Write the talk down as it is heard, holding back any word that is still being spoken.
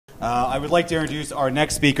I would like to introduce our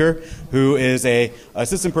next speaker, who is an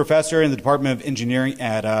assistant professor in the Department of Engineering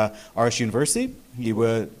at RS University. He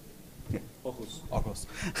would...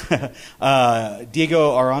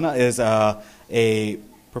 Diego Aranha is a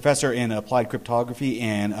professor in applied cryptography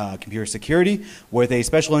and computer security with a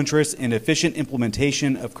special interest in efficient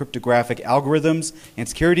implementation of cryptographic algorithms and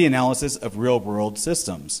security analysis of real-world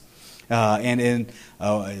systems.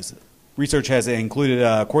 His research has included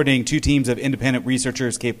coordinating 2 teams of independent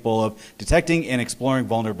researchers capable of detecting and exploring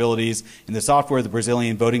vulnerabilities in the software of the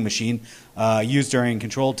Brazilian voting machine used during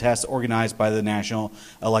controlled tests organized by the National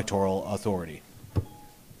Electoral Authority.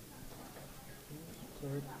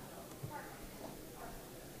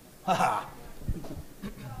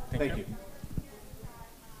 Thank you.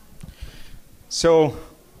 So,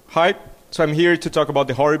 hi. So I'm here to talk about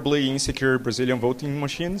the horribly insecure Brazilian voting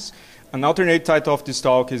machines. An alternate title of this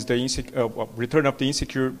talk is the return of the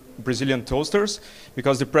insecure Brazilian toasters,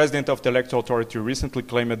 because the president of the Electoral Authority recently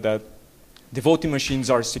claimed that the voting machines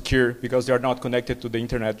are secure because they are not connected to the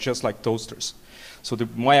internet, just like toasters. So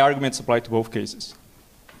my arguments apply to both cases.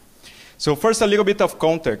 So first, a little bit of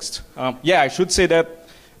context. I should say that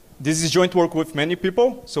this is joint work with many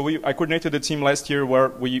people. So I coordinated a team last year where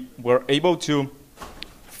we were able to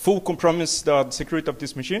full compromise the security of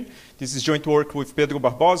this machine. This is joint work with Pedro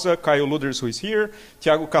Barbosa, Caio Luders, who is here,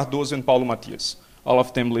 Thiago Cardoso, and Paulo Matias, all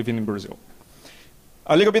of them living in Brazil.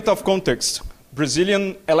 A little bit of context.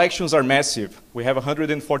 Brazilian elections are massive. We have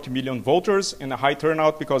 140 million voters and a high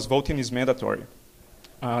turnout because voting is mandatory.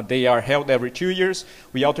 They are held every 2 years.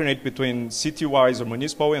 We alternate between city-wise or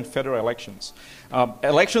municipal and federal elections.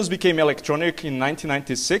 Elections became electronic in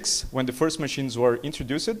 1996 when the first machines were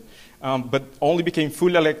introduced, but only became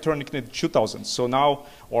fully electronic in 2000. So now,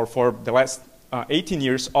 or for the last 18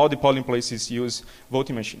 years, all the polling places use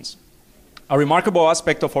voting machines. A remarkable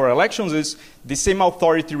aspect of our elections is the same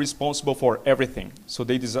authority responsible for everything. So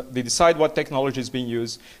they decide what technology is being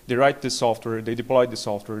used, they write the software, they deploy the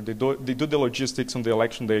software, they do the logistics on the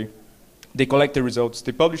election day, they collect the results,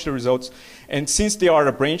 they publish the results, and since they are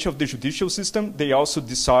a branch of the judicial system, they also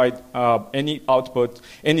decide any output,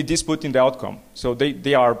 any dispute in the outcome. So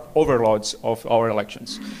they are overlords of our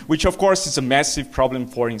elections, which of course is a massive problem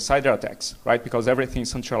for insider attacks, right? Because everything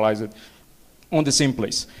is centralized on the same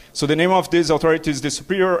place. So the name of this authority is the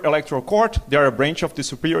Superior Electoral Court. They are a branch of the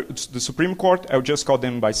Supreme Court. I'll just call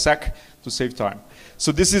them by SEC to save time.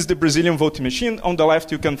 So this is the Brazilian voting machine. On the left,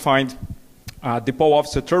 you can find the poll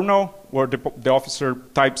officer terminal, where the officer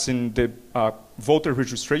types in the voter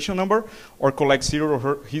registration number or collects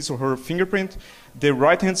his or her fingerprint. The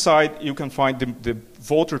right-hand side, you can find the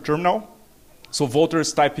voter terminal. So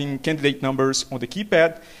voters type in candidate numbers on the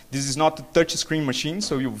keypad. This is not a touch-screen machine,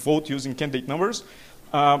 so you vote using candidate numbers.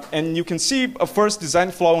 And you can see a first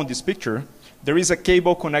design flaw on this picture. There is a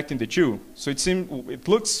cable connecting the two. So it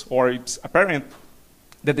looks, or it's apparent,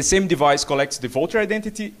 that the same device collects the voter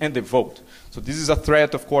identity and the vote. So this is a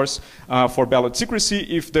threat, of course, for ballot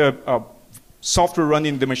secrecy. If the software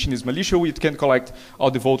running the machine is malicious, it can collect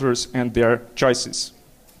all the voters and their choices.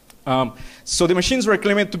 So the machines were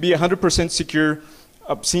claimed to be 100% secure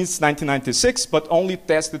since 1996, but only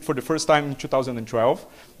tested for the first time in 2012.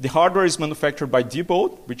 The hardware is manufactured by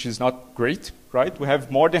Diebold, which is not great, right? We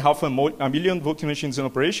have more than half a million voting machines in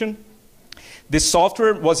operation. The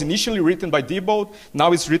software was initially written by Diebold.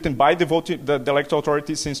 Now it's written by the electoral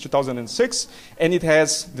authority since 2006, and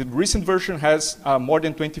the recent version has more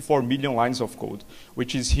than 24 million lines of code,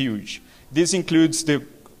 which is huge. This includes the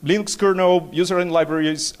Linux kernel, userland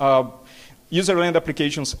libraries, userland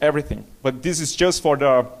applications, everything. But this is just for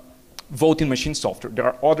the voting machine software. There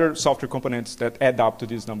are other software components that add up to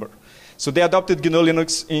this number. So they adopted GNU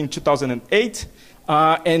Linux in 2008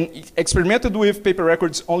 and experimented with paper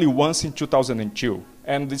records only once in 2002.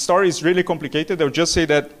 And the story is really complicated. I'll just say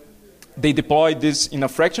that they deployed this in a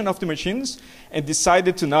fraction of the machines and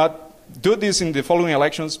decided to not do this in the following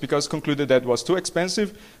elections because concluded that it was too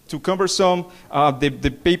expensive, too cumbersome,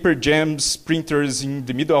 the paper jams printers in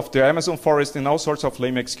the middle of the Amazon forest and all sorts of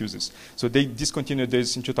lame excuses. So they discontinued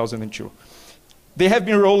this in 2002. They have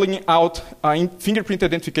been rolling out fingerprint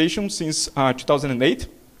identification since 2008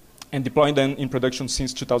 and deploying them in production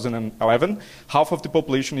since 2011. Half of the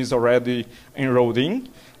population is already enrolled in.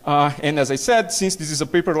 And as I said, since this is a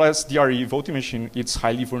paperless DRE voting machine, it's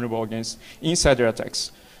highly vulnerable against insider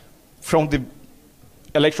attacks from the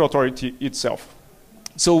electoral authority itself.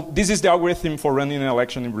 So this is the algorithm for running an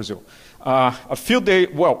election in Brazil.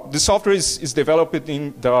 The software is developed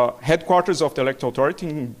in the headquarters of the electoral authority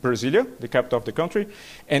in Brasilia, the capital of the country,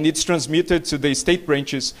 and it's transmitted to the state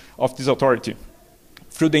branches of this authority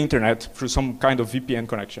through the internet, through some kind of VPN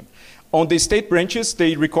connection. On the state branches,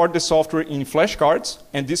 they record the software in flashcards,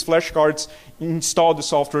 and these flashcards install the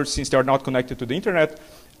software since they are not connected to the internet,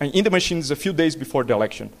 and in the machines a few days before the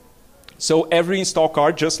election. So every install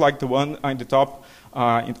card, just like the one on the top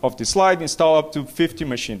of the slide, install up to 50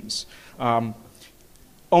 machines. On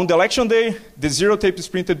the election day, the zero tape is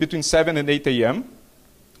printed between 7 and 8 a.m.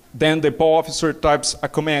 Then the poll officer types a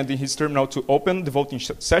command in his terminal to open the voting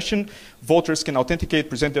session. Voters can authenticate,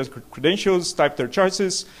 present their credentials, type their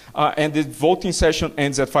choices, and the voting session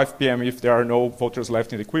ends at 5 p.m. if there are no voters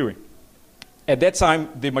left in the queuing. At that time,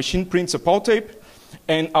 the machine prints a poll tape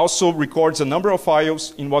and also records a number of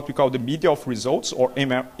files in what we call the media of results, or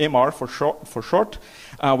MR for short,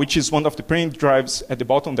 which is one of the print drives at the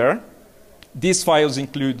bottom there. These files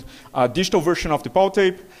include a digital version of the poll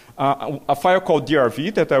tape, a file called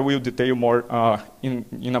DRV that I will detail more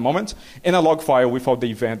in a moment, and a log file with all the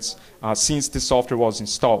events since the software was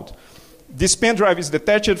installed. This pen drive is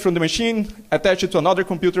detached from the machine, attached to another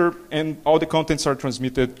computer, and all the contents are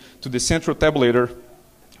transmitted to the central tabulator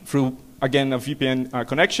through, again, a VPN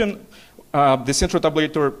connection. The central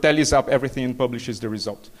tabulator tallies up everything and publishes the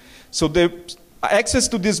result. So the access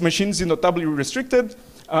to these machines is notably restricted.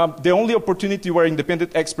 The only opportunity where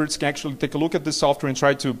independent experts can actually take a look at the software and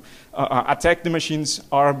try to attack the machines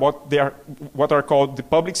are what are called the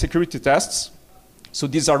public security tests. So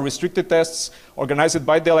these are restricted tests organized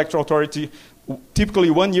by the electoral authority, typically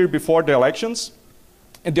 1 year before the elections.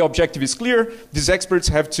 And the objective is clear. These experts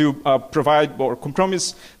have to provide or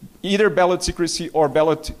compromise either ballot secrecy or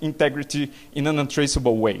ballot integrity in an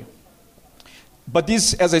untraceable way. But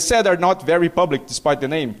these, as I said, are not very public despite the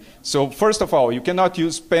name. So first of all, you cannot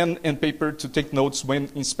use pen and paper to take notes when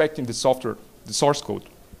inspecting the software, the source code.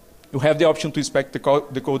 You have the option to inspect the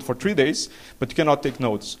code for 3 days, but you cannot take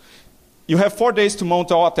notes. You have 4 days to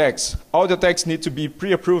mount all attacks. All the attacks need to be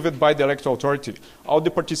pre-approved by the electoral authority. All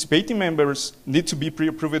the participating members need to be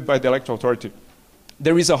pre-approved by the electoral authority.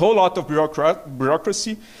 There is a whole lot of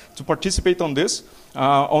bureaucracy to participate on this.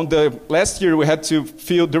 On the last year, we had to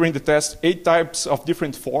fill during the test 8 types of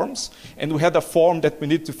different forms, and we had a form that we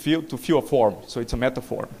need to fill a form, so it's a meta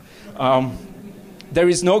form. There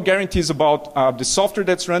is no guarantees about the software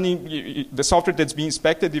that's running, the software that's being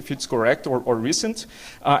inspected, if it's correct or recent.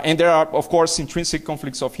 And there are, of course, intrinsic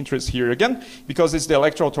conflicts of interest here again, because it's the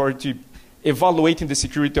electoral authority evaluating the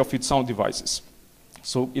security of its own devices.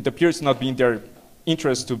 So it appears not be in their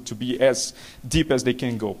interest to be as deep as they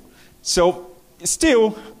can go. So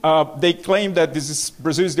still, they claim that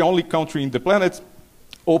Brazil is the only country in the planet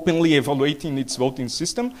openly evaluating its voting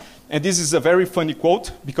system. And this is a very funny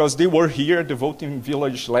quote, because they were here at the voting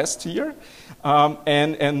village last year.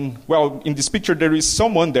 Well, in this picture, there is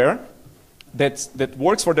someone there that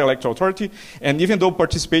works for the electoral authority. And even though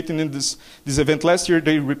participating in this event last year,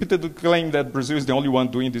 they repeatedly claim that Brazil is the only one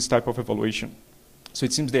doing this type of evaluation. So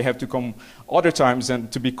it seems they have to come other times and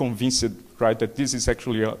to be convinced, right, that this is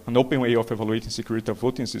actually an open way of evaluating security of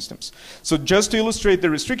voting systems. So just to illustrate the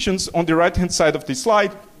restrictions, on the right-hand side of this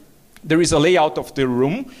slide, there is a layout of the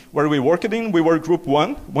room where we worked in. We were group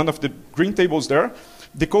one of the green tables there.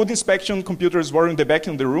 The code inspection computers were in the back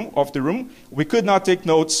of the room. We could not take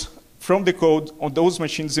notes from the code on those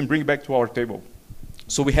machines and bring back to our table.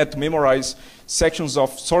 So we had to memorize sections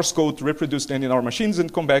of source code to reproduce them in our machines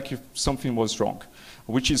and come back if something was wrong,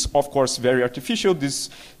 which is, of course, very artificial. These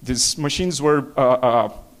machines were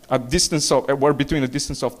were between a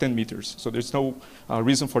distance of 10 meters. So there's no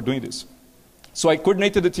reason for doing this. So I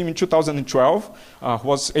coordinated the team in 2012,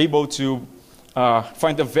 was able to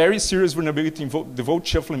find a very serious vulnerability in the vote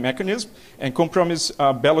shuffling mechanism and compromise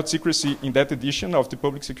ballot secrecy in that edition of the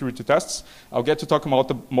public security tests. I'll get to talk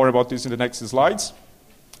more about this in the next slides.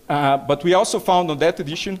 But we also found on that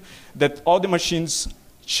edition that all the machines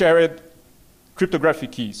shared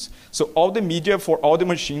cryptographic keys. So all the media for all the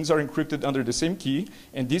machines are encrypted under the same key,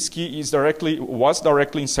 and this key was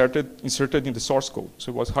directly inserted in the source code.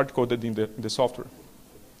 So it was hard-coded in the software.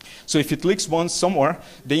 So if it leaks once somewhere,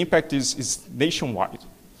 the impact is nationwide.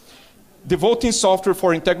 The voting software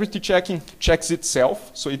for integrity checking checks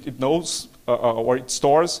itself, so it knows or it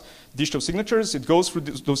stores digital signatures. It goes through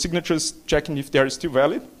those signatures, checking if they are still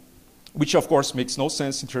valid, which of course makes no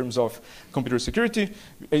sense in terms of computer security.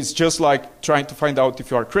 It's just like trying to find out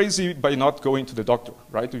if you are crazy by not going to the doctor,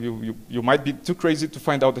 right? You might be too crazy to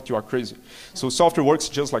find out that you are crazy. So software works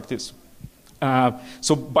just like this.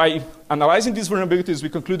 So by analyzing these vulnerabilities, we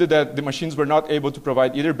concluded that the machines were not able to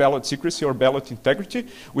provide either ballot secrecy or ballot integrity,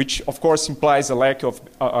 which of course implies a lack of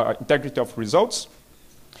integrity of results.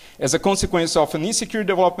 As a consequence of an insecure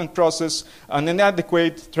development process, an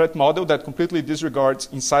inadequate threat model that completely disregards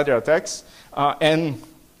insider attacks, and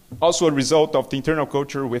also a result of the internal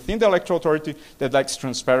culture within the electoral authority that lacks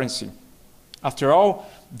transparency. After all,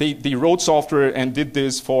 they wrote software and did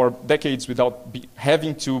this for decades without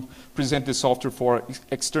having to present the software for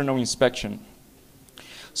external inspection.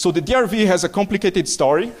 So the DRV has a complicated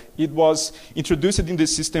story. It was introduced in the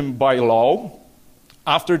system by law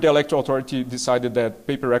after the electoral authority decided that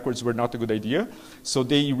paper records were not a good idea. So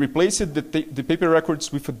they replaced the paper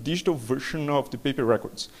records with a digital version of the paper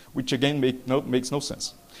records, which again makes no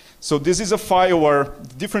sense. So this is a file where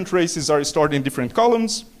different races are stored in different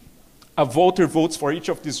columns. A voter votes for each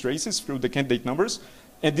of these races through the candidate numbers,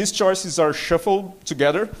 and these choices are shuffled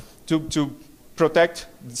together to protect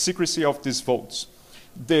the secrecy of these votes.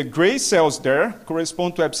 The gray cells there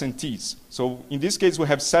correspond to absentees. So in this case, we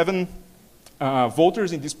have 7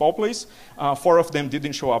 voters in this poll place. 4 of them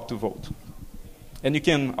didn't show up to vote. And you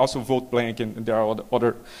can also vote blank, and there are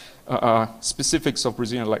other specifics of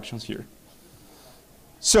Brazilian elections here.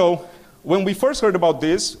 So when we first heard about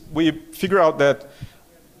this, we figured out that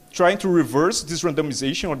trying to reverse this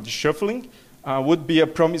randomization or the shuffling would be a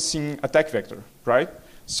promising attack vector, right?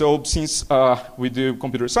 So since we do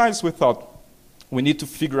computer science, we thought we need to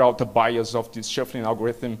figure out the bias of this shuffling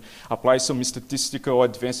algorithm, apply some statistical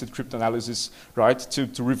advanced cryptanalysis, right,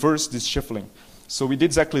 to reverse this shuffling. So we did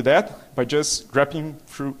exactly that by just grabbing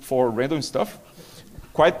through for random stuff,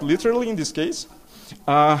 quite literally in this case.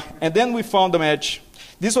 And then we found a match.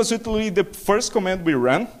 This was literally the first command we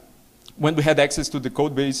ran when we had access to the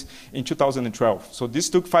code base in 2012. So this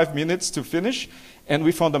took 5 minutes to finish, and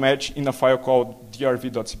we found a match in a file called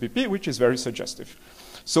drv.cpp, which is very suggestive.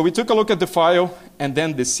 So we took a look at the file, and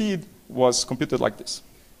then the seed was computed like this.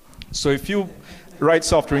 So if you write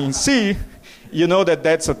software in C, you know that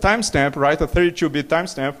that's a timestamp, right, a 32-bit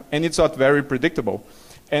timestamp, and it's not very predictable.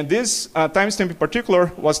 And this timestamp in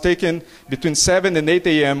particular was taken between 7 and 8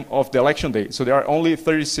 a.m. of the election day. So there are only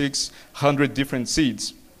 3,600 different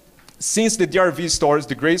seeds. Since the DRV stores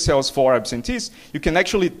the gray cells for absentees, you can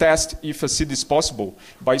actually test if a seed is possible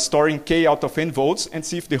by storing k out of n votes and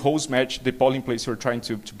see if the holes match the polling place you're trying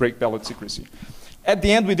to break ballot secrecy. At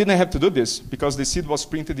the end, we didn't have to do this because the seed was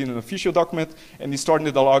printed in an official document and is stored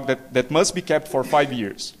in the log that must be kept for 5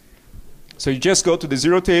 years. So you just go to the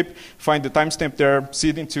zero tape, find the timestamp there,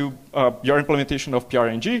 seed into your implementation of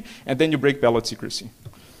PRNG, and then you break ballot secrecy.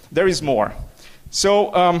 There is more. So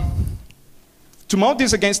to mount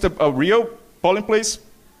this against a real polling place,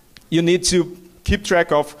 you need to keep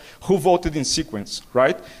track of who voted in sequence,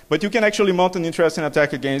 right? But you can actually mount an interesting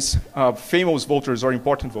attack against famous voters or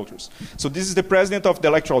important voters. So this is the president of the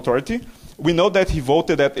electoral authority. We know that he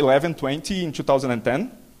voted at 11:20 in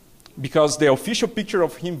 2010 because the official picture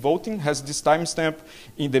of him voting has this timestamp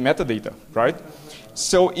in the metadata, right?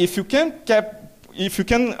 So if you can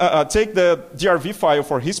take the DRV file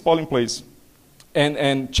for his polling place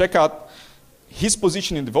and check out his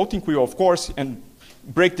position in the voting queue, of course, and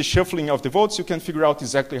break the shuffling of the votes, you can figure out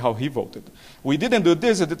exactly how he voted. We didn't do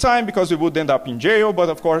this at the time because we would end up in jail, but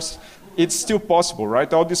of course, it's still possible,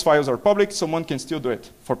 right? All these files are public, someone can still do it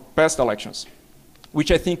for past elections, which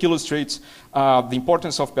I think illustrates the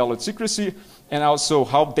importance of ballot secrecy and also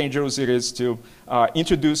how dangerous it is to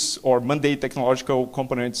introduce or mandate technological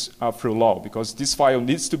components through law, because this file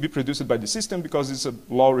needs to be produced by the system because it's a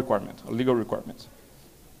law requirement, a legal requirement.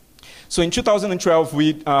 So in 2012,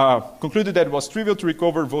 we concluded that it was trivial to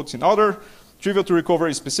recover votes in order, trivial to recover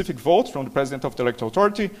a specific vote from the president of the electoral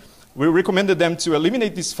authority. We recommended them to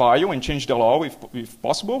eliminate this file and change the law if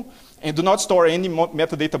possible, and do not store any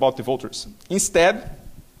metadata about the voters. Instead,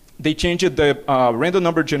 they changed the random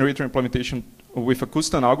number generator implementation with a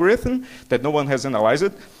custom algorithm that no one has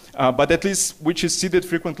analyzed, but at least which is seeded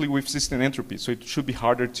frequently with system entropy, so it should be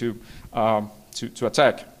harder to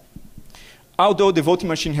attack. Although the voting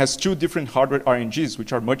machine has 2 different hardware RNGs,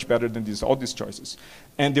 which are much better than all these choices.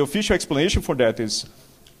 And the official explanation for that is,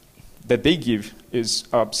 that they give is,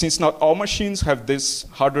 since not all machines have this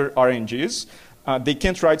hardware RNGs, they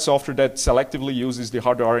can't write software that selectively uses the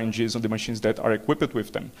hardware RNGs on the machines that are equipped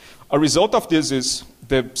with them. A result of this is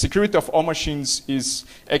the security of all machines is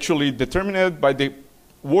actually determined by the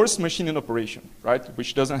worst machine in operation, right?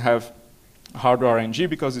 Which doesn't have hardware RNG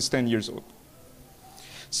because it's 10 years old.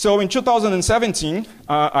 So in 2017,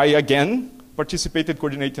 I again participated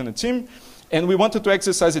coordinating a team, and we wanted to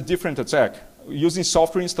exercise a different attack, using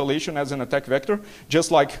software installation as an attack vector, just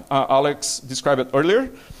like Alex described it earlier.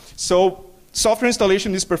 So software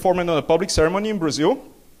installation is performed on a public ceremony in Brazil,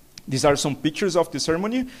 These are some pictures of the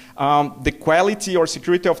ceremony. The quality or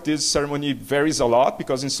security of this ceremony varies a lot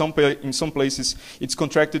because in some places it's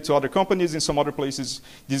contracted to other companies, in some other places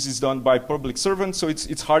this is done by public servants, so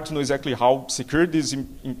it's hard to know exactly how secure this is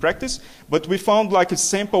in practice. But we found like a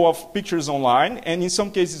sample of pictures online, and in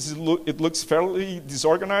some cases it looks fairly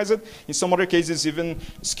disorganized. In some other cases even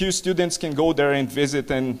skilled students can go there and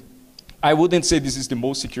visit, and I wouldn't say this is the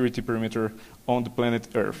most security perimeter on the planet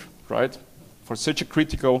Earth, right? For such a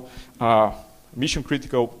critical,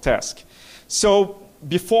 mission-critical task. So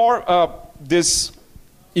before this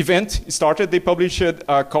event started, they published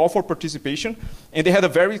a call for participation, and they had a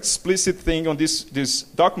very explicit thing on this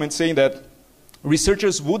document saying that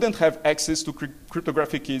researchers wouldn't have access to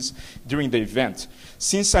cryptographic keys during the event.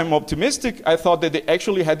 Since I'm optimistic, I thought that they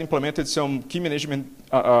actually had implemented some key management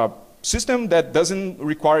system that doesn't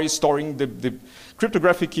require storing the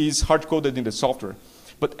cryptographic keys hard-coded in the software.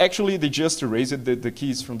 But actually, they just erased the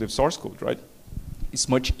keys from the source code, right? It's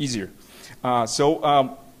much easier.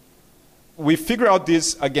 We figured out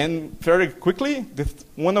this, again, very quickly.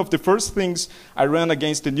 One of the first things I ran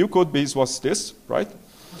against the new code base was this, right?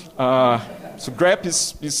 So grep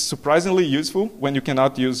is surprisingly useful when you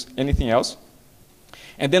cannot use anything else.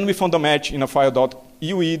 And then we found a match in a file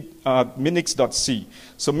 .minix.c.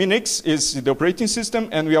 So Minix is the operating system,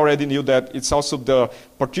 and we already knew that it's also the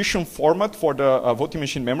partition format for the voting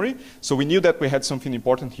machine memory. So we knew that we had something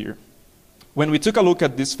important here. When we took a look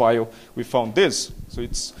at this file, we found this. So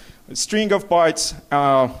it's a string of bytes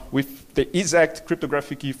with the exact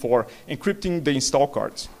cryptographic key for encrypting the install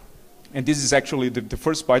cards. And this is actually the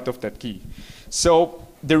first byte of that key. So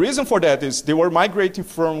the reason for that is they were migrating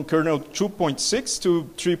from kernel 2.6 to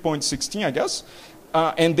 3.16, I guess.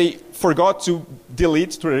 And they forgot to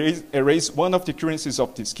delete, to erase one of the currencies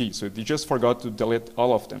of this key. So they just forgot to delete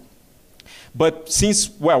all of them. But since,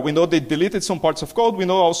 well, we know they deleted some parts of code, we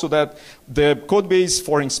know also that the code base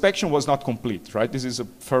for inspection was not complete, right? This is a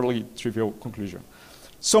fairly trivial conclusion.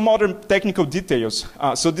 Some other technical details.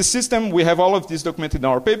 So the system, we have all of this documented in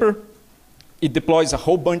our paper. It deploys a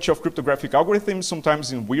whole bunch of cryptographic algorithms,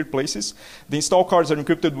 sometimes in weird places. The install cards are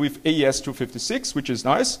encrypted with AES-256, which is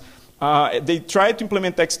nice. They tried to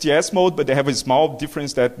implement XTS mode, but they have a small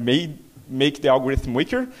difference that may make the algorithm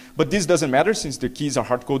weaker. But this doesn't matter since the keys are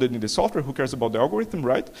hard-coded in the software. Who cares about the algorithm,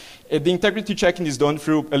 right? The integrity checking is done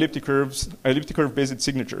through elliptic curve-based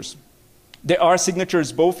signatures. There are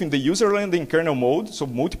signatures both in the user and in kernel mode, so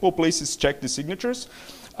multiple places check the signatures,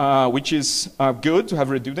 which is good to have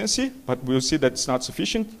redundancy, but we'll see that it's not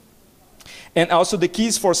sufficient. And also the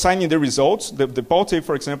keys for signing the results, the PAL-tape,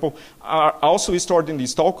 for example, are also stored in the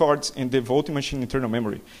install cards in the voting machine internal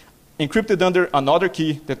memory, encrypted under another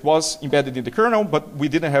key that was embedded in the kernel, but we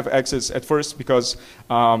didn't have access at first because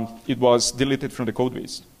it was deleted from the code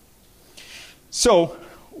base. So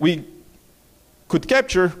we could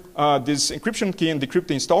capture this encryption key and decrypt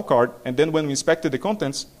the install card, and then when we inspected the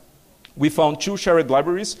contents, we found two shared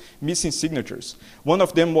libraries missing signatures. One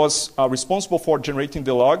of them was responsible for generating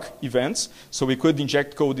the log events, so we could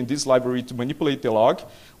inject code in this library to manipulate the log,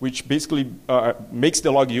 which basically makes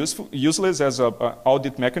the log useless as an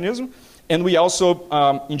audit mechanism. And we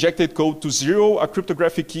also injected code to zero a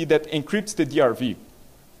cryptographic key that encrypts the DRV.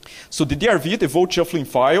 So the DRV, the vote shuffling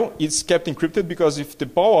file, is kept encrypted because if the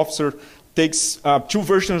PAL officer takes two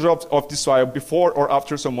versions of this file before or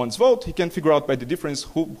after someone's vote, he can figure out by the difference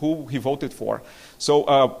who he voted for.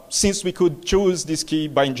 So since we could choose this key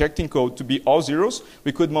by injecting code to be all zeros,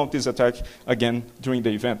 we could mount this attack again during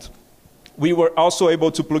the event. We were also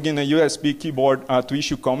able to plug in a USB keyboard to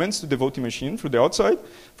issue comments to the voting machine from the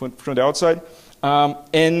outside.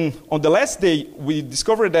 And on the last day, we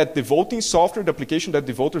discovered that the voting software, the application that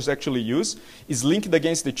the voters actually use, is linked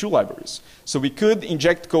against the two libraries. So we could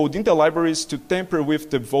inject code in the libraries to tamper with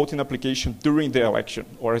the voting application during the election,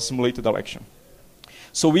 or a simulated election.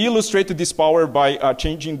 So we illustrated this power by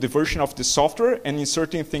changing the version of the software and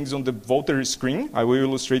inserting things on the voter screen. I will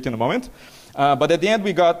illustrate in a moment. But at the end,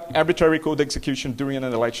 we got arbitrary code execution during an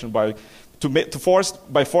election by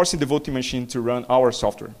forcing the voting machine to run our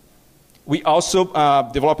software. We also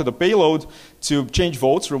developed a payload to change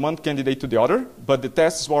votes from one candidate to the other, but the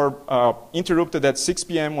tests were interrupted at 6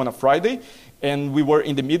 p.m. on a Friday, and we were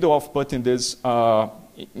in the middle of putting this,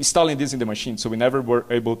 installing this in the machine, so we never were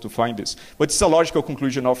able to find this. But it's a logical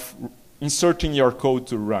conclusion of inserting your code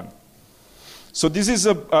to run. So this is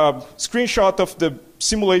a screenshot of the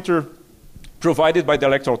simulator provided by the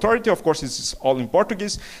electoral authority. Of course, it's all in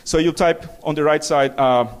Portuguese. So you type on the right side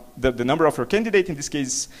the number of your candidate. In this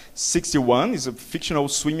case, 61 is a fictional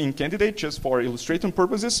swimming candidate, just for illustration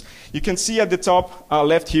purposes. You can see at the top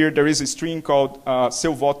left here, there is a string called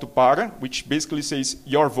seu voto para, which basically says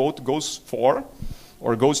your vote goes for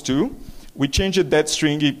or goes to. We changed that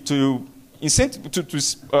string to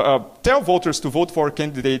tell voters to vote for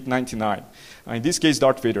candidate 99. In this case,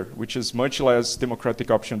 Darth Vader, which is much less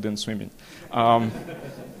democratic option than swimming.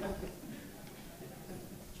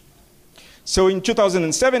 So in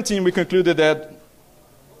 2017, we concluded that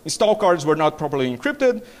install cards were not properly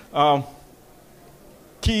encrypted.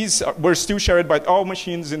 Keys were still shared by all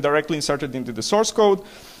machines and directly inserted into the source code.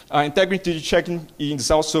 Integrity checking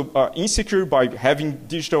is also insecure by having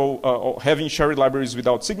digital or having shared libraries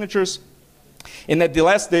without signatures. And at the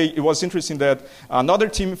last day, it was interesting that another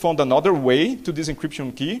team found another way to this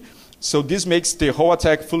encryption key. So this makes the whole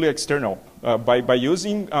attack fully external. By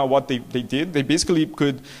using what they did, they basically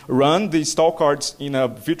could run the install cards in a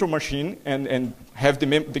virtual machine and have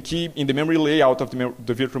the key in the memory layout of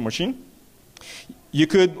the virtual machine.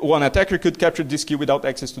 One attacker could capture this key without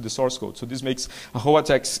access to the source code. So this makes a whole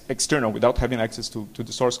attack external without having access to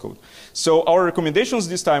the source code. So our recommendations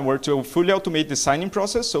this time were to fully automate the signing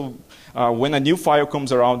process. So when a new file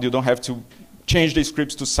comes around, you don't have to change the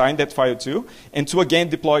scripts to sign that file too. And to again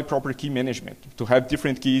deploy proper key management, to have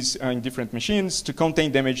different keys in different machines to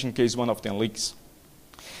contain damage in case one of them leaks.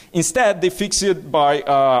 Instead, they fix it by,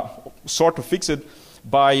 sort of fix it,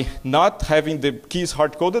 by not having the keys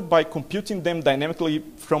hard-coded, by computing them dynamically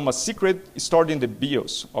from a secret stored in the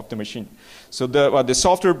BIOS of the machine. So the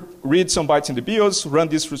software reads some bytes in the BIOS, runs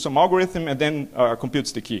this through some algorithm, and then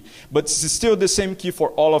computes the key. But it's still the same key for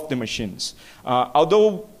all of the machines.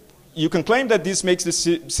 Although you can claim that this makes the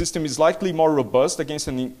system is likely more robust against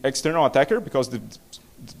an external attacker because the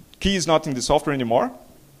key is not in the software anymore,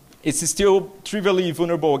 it's still trivially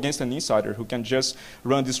vulnerable against an insider who can just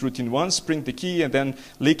run this routine once, print the key, and then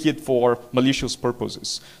leak it for malicious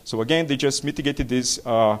purposes. So again, they just mitigated this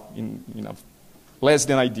in a less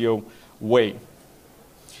than ideal way.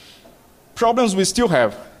 Problems we still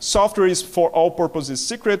have. Software is for all purposes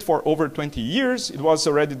secret for over 20 years. It was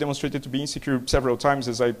already demonstrated to be insecure several times,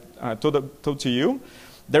 as I told to you.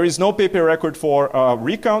 There is no paper record for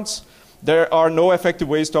recounts. There are no effective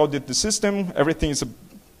ways to audit the system. Everything is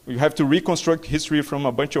you have to reconstruct history from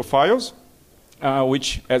a bunch of files,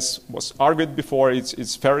 which, as was argued before,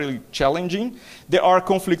 is fairly challenging. There are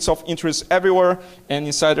conflicts of interest everywhere, and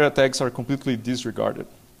insider attacks are completely disregarded.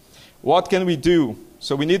 What can we do?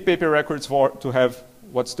 So we need paper records to have,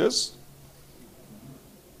 what's this?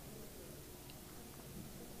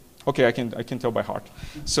 Okay, I can tell by heart.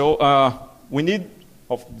 So we need,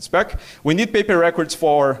 of the spec, we need paper records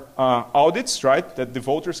for audits, right, that the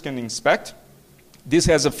voters can inspect. This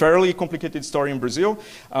has a fairly complicated story in Brazil.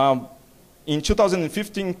 In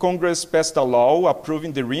 2015, Congress passed a law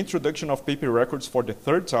approving the reintroduction of paper records for the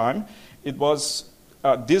third time.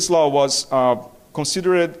 This law was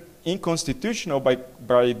considered unconstitutional by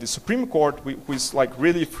the Supreme Court, who is like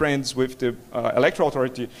really friends with the electoral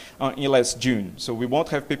authority in last June. So we won't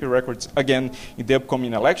have paper records again in the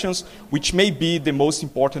upcoming elections, which may be the most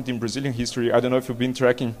important in Brazilian history. I don't know if you've been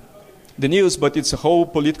tracking the news, but it's a whole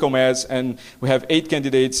political mess, and we have 8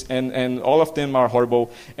 candidates, and all of them are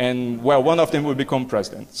horrible, and well, one of them will become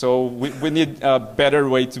president. So we need a better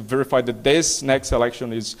way to verify that this next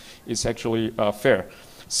election is actually fair.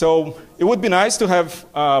 So it would be nice to have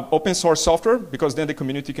open source software, because then the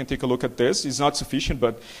community can take a look at this. It's not sufficient,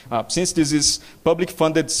 but since this is public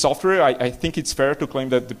funded software, I think it's fair to claim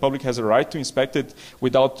that the public has a right to inspect it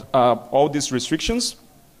without all these restrictions.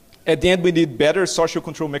 At the end, we need better social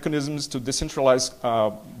control mechanisms to decentralize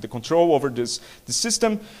the control over the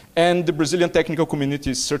system, and the Brazilian technical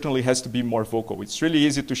community certainly has to be more vocal. It's really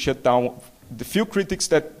easy to shut down the few critics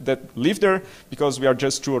that live there because we are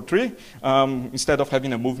just 2 or 3, instead of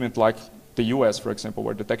having a movement like the US, for example,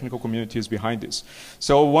 where the technical community is behind this.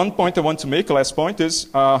 So one point I want to make, last point, is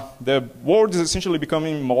the world is essentially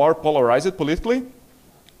becoming more polarized politically,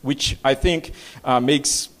 which I think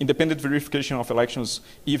makes independent verification of elections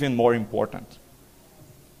even more important.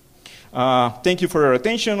 Thank you for your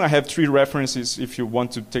attention. I have 3 references if you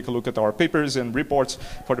want to take a look at our papers and reports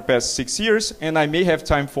for the past 6 years, and I may have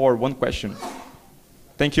time for 1 question.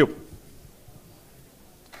 Thank you.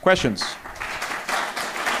 Questions?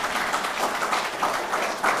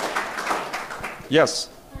 Yes?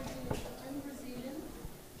 I'm Brazilian.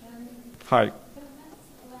 Hi.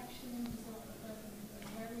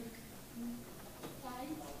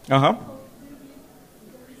 Uh-huh.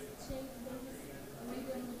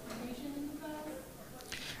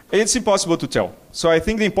 It's impossible to tell. So I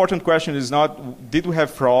think the important question is not, did we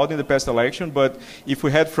have fraud in the past election, but if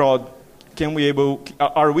we had fraud,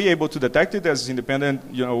 are we able to detect it as independent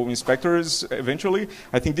inspectors eventually?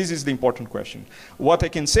 I think this is the important question. What I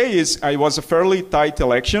can say is it was a fairly tight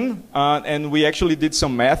election, and we actually did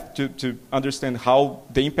some math to understand how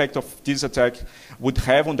the impact of this attack would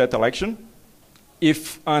have on that election.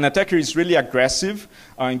 If an attacker is really aggressive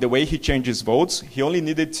in the way he changes votes, he only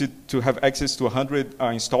needed to have access to 100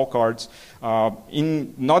 install cards,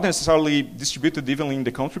 not necessarily distributed evenly in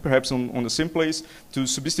the country, perhaps on the same place,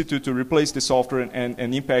 to replace the software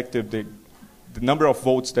and impact the number of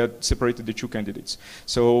votes that separated the two candidates.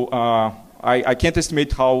 So I can't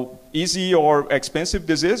estimate how easy or expensive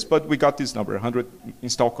this is, but we got this number, 100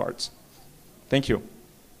 install cards. Thank you.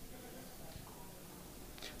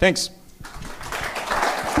 Thanks.